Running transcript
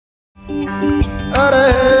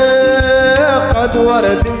أرهقت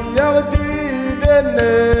وردي يغديد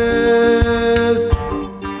الناس.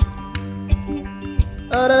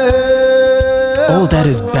 All that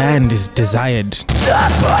is banned is desired.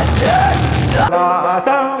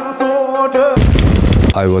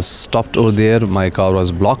 I was stopped over there, my car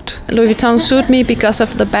was blocked. Louis Vuitton sued me because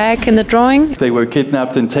of the bag in the drawing. They were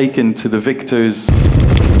kidnapped and taken to the victors.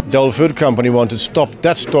 Dole Food Company want to stop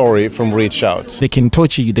that story from reach out. They can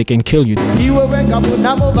torture you, they can kill you.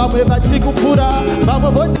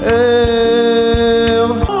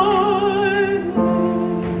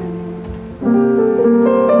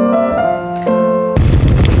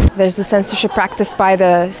 There's a censorship practiced by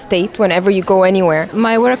the state whenever you go anywhere.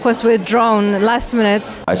 My work was withdrawn last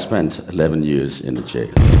minute. I spent 11 years in the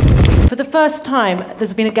jail. For the first time,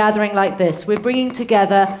 there's been a gathering like this. We're bringing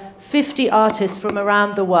together 50 artists from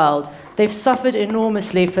around the world. They've suffered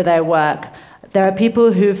enormously for their work. There are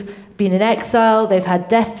people who've been in exile, they've had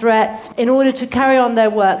death threats. In order to carry on their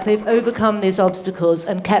work, they've overcome these obstacles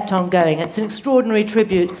and kept on going. It's an extraordinary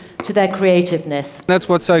tribute to their creativeness. That's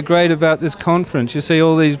what's so great about this conference. You see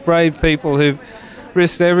all these brave people who've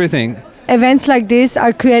risked everything. Events like this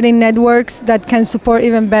are creating networks that can support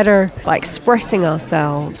even better. By expressing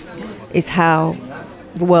ourselves is how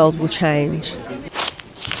the world will change.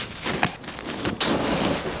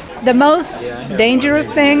 The most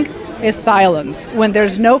dangerous thing is silence. When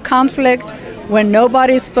there's no conflict, when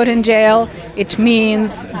nobody's put in jail, it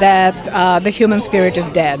means that the human spirit is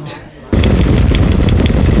dead.